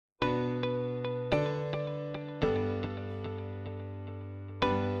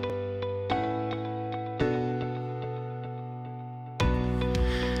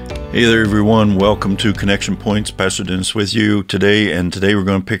Hey there, everyone. Welcome to Connection Points. Pastor Dennis with you today. And today we're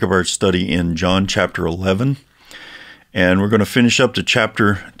going to pick up our study in John chapter 11. And we're going to finish up the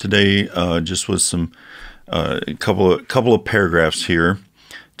chapter today just with some couple of paragraphs here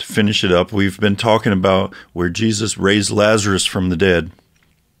to finish it up. We've been talking about where Jesus raised Lazarus from the dead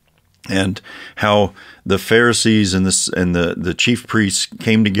and how the Pharisees and the chief priests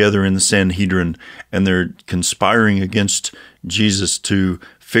came together in the Sanhedrin, and they're conspiring against Jesus to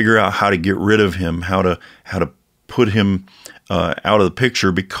figure out how to get rid of him, how to put him out of the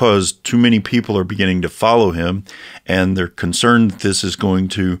picture, because too many people are beginning to follow him, and they're concerned that this is going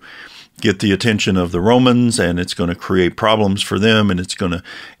to get the attention of the Romans, and it's going to create problems for them, and it's going to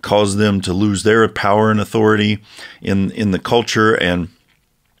cause them to lose their power and authority in the culture, and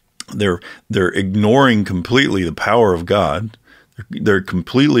they're ignoring completely the power of God. They're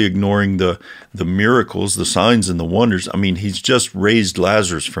completely ignoring the miracles, the signs and the wonders. I mean, he's just raised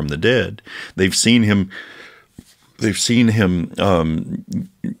Lazarus from the dead. They've seen him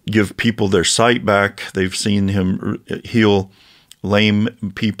give people their sight back. They've seen him heal lame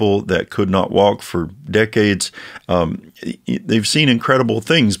people that could not walk for decades. They've seen incredible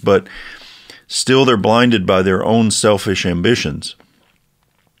things, but still they're blinded by their own selfish ambitions.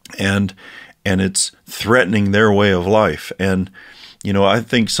 And it's threatening their way of life. And, you know, I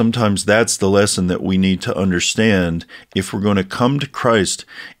think sometimes that's the lesson that we need to understand if we're going to come to Christ.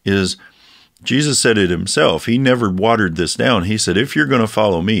 Is Jesus said it himself. He never watered this down. He said, if you're going to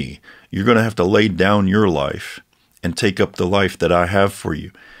follow me, you're going to have to lay down your life and take up the life that I have for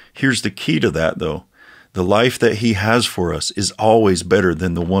you. Here's the key to that, though. The life that he has for us is always better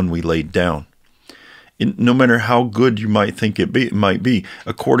than the one we laid down. No matter how good you might think it might be,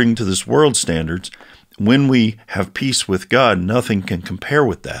 according to this world standards, when we have peace with God, nothing can compare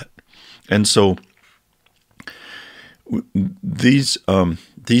with that. And so these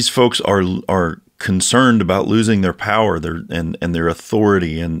folks are concerned about losing their power, and their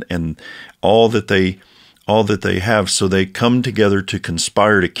authority, and all that they have. So they come together to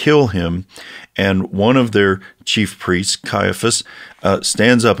conspire to kill him. And one of their chief priests, Caiaphas,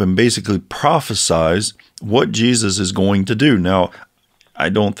 stands up and basically prophesies what Jesus is going to do. Now, I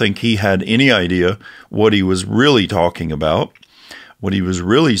don't think he had any idea what he was really talking about, what he was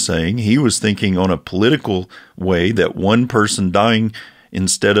really saying. He was thinking on a political way, that one person dying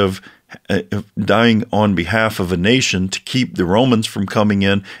instead of dying on behalf of a nation to keep the Romans from coming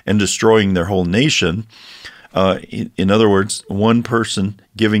in and destroying their whole nation. In other words, one person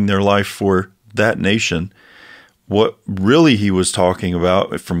giving their life for that nation. What really he was talking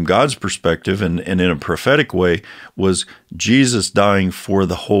about from God's perspective, and in a prophetic way, was Jesus dying for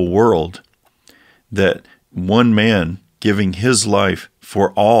the whole world. That one man giving his life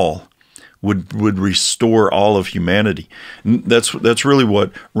for all would restore all of humanity. That's really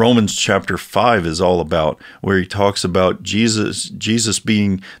what Romans chapter 5 is all about, where he talks about Jesus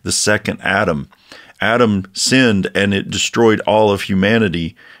being the second Adam. Adam sinned, and it destroyed all of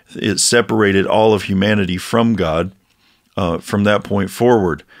humanity. It separated all of humanity from God from that point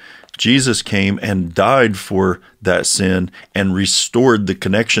forward. Jesus came and died for that sin and restored the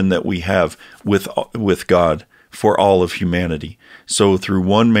connection that we have with God for all of humanity. So through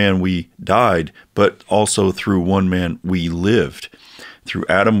one man we died, but also through one man we lived. Through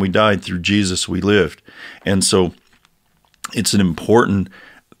Adam we died, through Jesus we lived. And so it's an important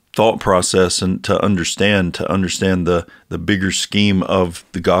thought process, and to understand the bigger scheme of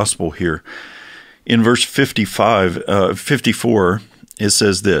the gospel here. In verse 54, it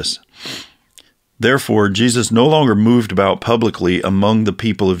says this: Therefore, Jesus no longer moved about publicly among the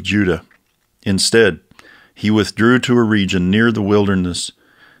people of Judah. Instead, he withdrew to a region near the wilderness,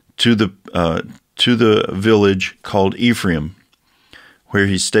 to the village called Ephraim, where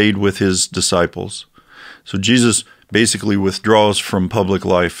he stayed with his disciples. So Jesus basically withdraws from public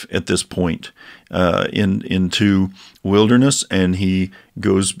life at this point into wilderness, and he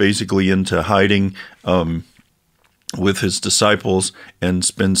goes basically into hiding with his disciples and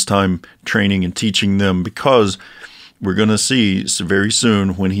spends time training and teaching them, because we're going to see very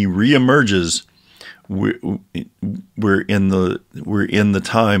soon when he reemerges, we're in the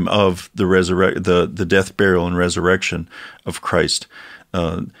time of the death, burial, and resurrection of Christ.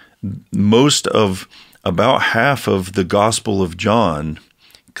 About half of the Gospel of John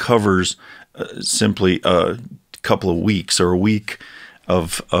covers simply a couple of weeks or a week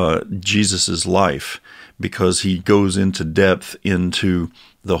of Jesus's life, because he goes into depth into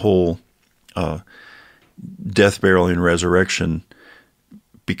the whole death, burial, and resurrection,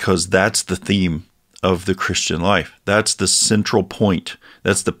 because that's the theme of the Christian life. That's the central point.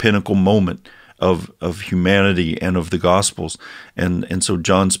 That's the pinnacle moment of humanity and of the Gospels. And so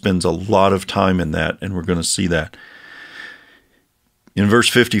John spends a lot of time in that, and we're going to see that. In verse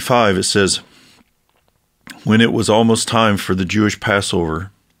 55, it says, when it was almost time for the Jewish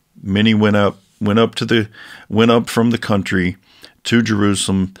Passover, many went up from the country to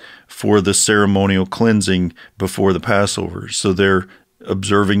Jerusalem for the ceremonial cleansing before the Passover. So they're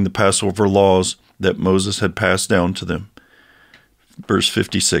observing the Passover laws that Moses had passed down to them. Verse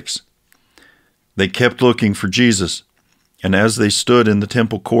 56. They kept looking for Jesus, and as they stood in the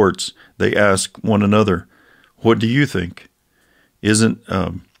temple courts, they asked one another, "What do you think? Isn't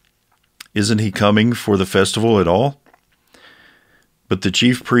he coming for the festival at all?" But the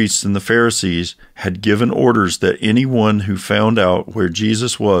chief priests and the Pharisees had given orders that anyone who found out where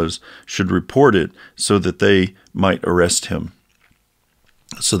Jesus was should report it so that they might arrest him.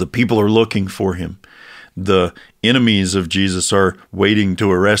 So the people are looking for him. The enemies of Jesus are waiting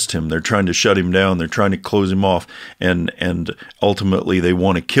to arrest him. They're trying to shut him down. They're trying to close him off. And ultimately they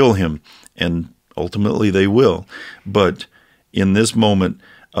want to kill him. And ultimately they will. But in this moment,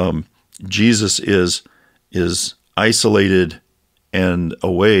 Jesus is isolated and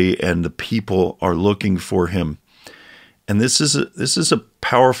away, and the people are looking for him. And this is a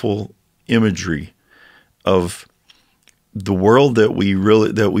powerful imagery of the world that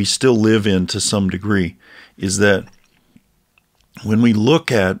we still live in to some degree, is that when we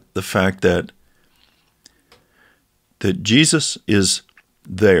look at the fact that Jesus is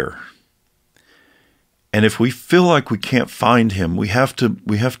there, and if we feel like we can't find him, we have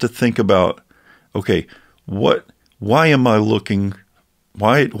to think about, okay, why am I looking?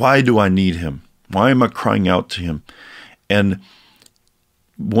 Why do I need him? Why am I crying out to him? And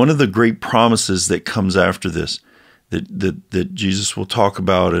one of the great promises that comes after this, that Jesus will talk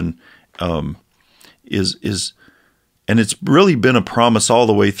about, and is and it's really been a promise all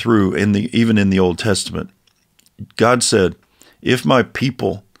the way through even in the Old Testament. God said, "If my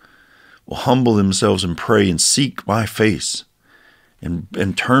people will humble themselves and pray and seek my face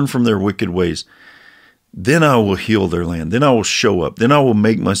and turn from their wicked ways, then I will heal their land. Then I will show up. Then I will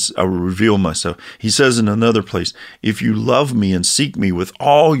reveal myself." He says in another place, "If you love me and seek me with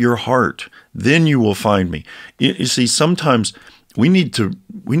all your heart, then you will find me." You see, sometimes we need to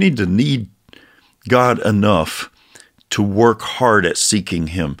need God enough to work hard at seeking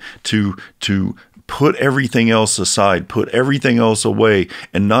him, to put everything else aside, put everything else away,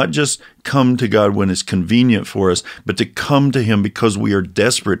 and not just come to God when it's convenient for us, but to come to him because we are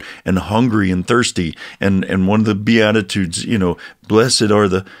desperate and hungry and thirsty. And one of the Beatitudes, blessed are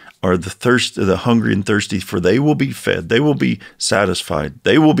the hungry and thirsty, for they will be fed, they will be satisfied,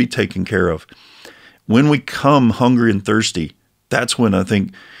 they will be taken care of. When we come hungry and thirsty, that's when I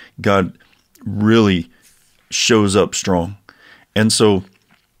think God really shows up strong. And so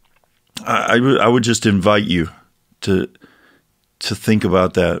I would just invite you to think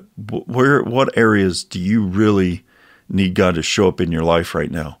about that. What areas do you really need God to show up in your life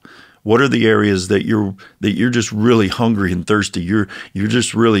right now? What are the areas that you're just really hungry and thirsty? You're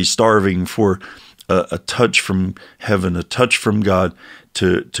just really starving for a touch from heaven, a touch from God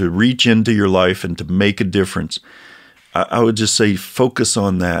to reach into your life and to make a difference. I would just say focus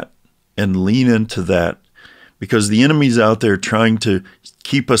on that and lean into that, because the enemy's out there trying to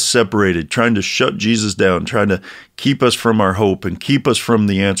keep us separated, trying to shut Jesus down, trying to keep us from our hope and keep us from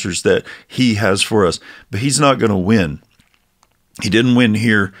the answers that he has for us. But he's not going to win. He didn't win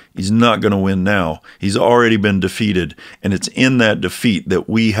here. He's not going to win now. He's already been defeated. And it's in that defeat that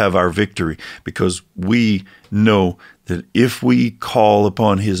we have our victory, because we know that if we call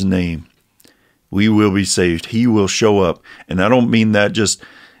upon his name, we will be saved. He will show up. And I don't mean that just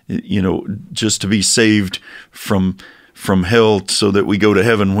to be saved from hell so that we go to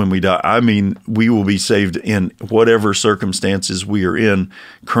heaven when we die. I mean, we will be saved in whatever circumstances we are in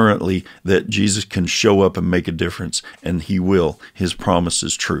currently, that Jesus can show up and make a difference, and he will. His promise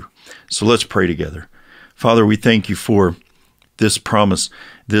is true. So let's pray together. Father, we thank you for this promise,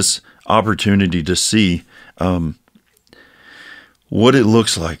 this opportunity to see what it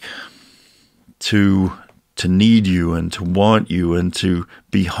looks like to need you and to want you and to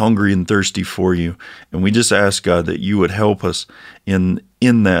be hungry and thirsty for you. And we just ask, God, that you would help us in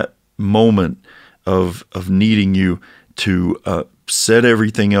that moment of needing you to set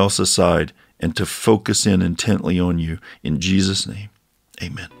everything else aside and to focus in intently on you. In Jesus' name,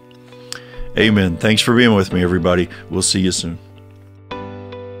 amen. Amen. Thanks for being with me, everybody. We'll see you soon.